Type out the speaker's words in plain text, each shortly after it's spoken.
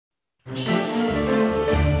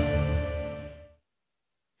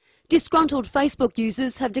Disgruntled Facebook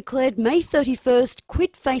users have declared May 31st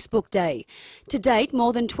Quit Facebook Day. To date,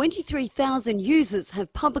 more than 23,000 users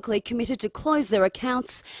have publicly committed to close their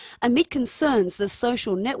accounts amid concerns the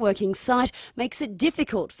social networking site makes it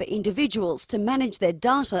difficult for individuals to manage their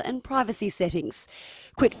data and privacy settings.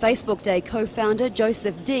 Quit Facebook Day co-founder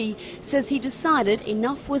Joseph D says he decided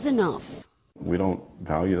enough was enough. We don't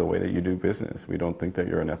value the way that you do business. We don't think that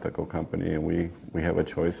you're an ethical company, and we have a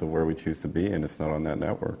choice of where we choose to be, and it's not on that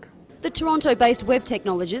network. The Toronto-based web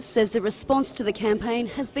technologist says the response to the campaign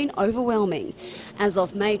has been overwhelming. As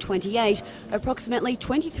of May 28, approximately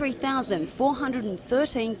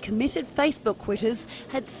 23,413 committed Facebook quitters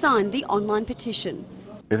had signed the online petition.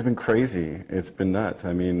 It's been crazy. It's been nuts.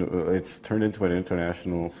 I mean, it's turned into an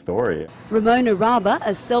international story. Ramona Raba,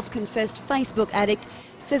 a self-confessed Facebook addict,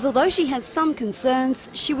 says although she has some concerns,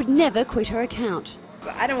 she would never quit her account.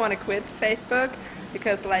 I don't want to quit Facebook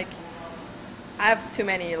because, I have too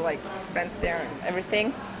many friends there and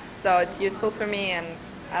everything, so it's useful for me and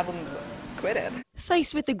I wouldn't quit it.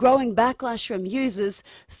 Faced with the growing backlash from users,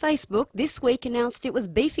 Facebook this week announced it was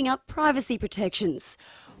beefing up privacy protections.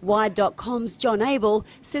 Wired.com's John Abel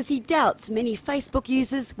says he doubts many Facebook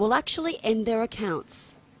users will actually end their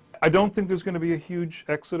accounts. I don't think there's going to be a huge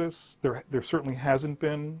exodus. There certainly hasn't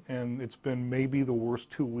been, and it's been maybe the worst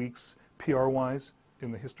 2 weeks PR-wise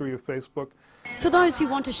in the history of Facebook. For those who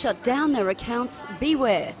want to shut down their accounts,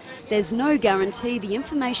 beware. There's no guarantee the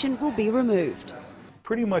information will be removed.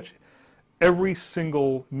 Pretty much every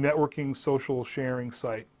single networking social sharing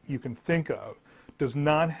site you can think of does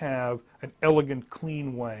not have an elegant,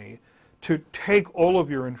 clean way to take all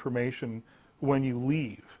of your information when you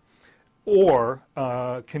leave, or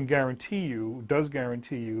does guarantee you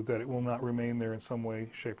that it will not remain there in some way,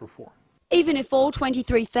 shape or form. Even if all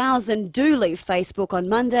 23,000 do leave Facebook on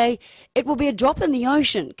Monday, it will be a drop in the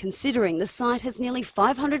ocean considering the site has nearly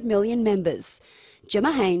 500 million members.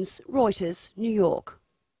 Gemma Haynes, Reuters, New York.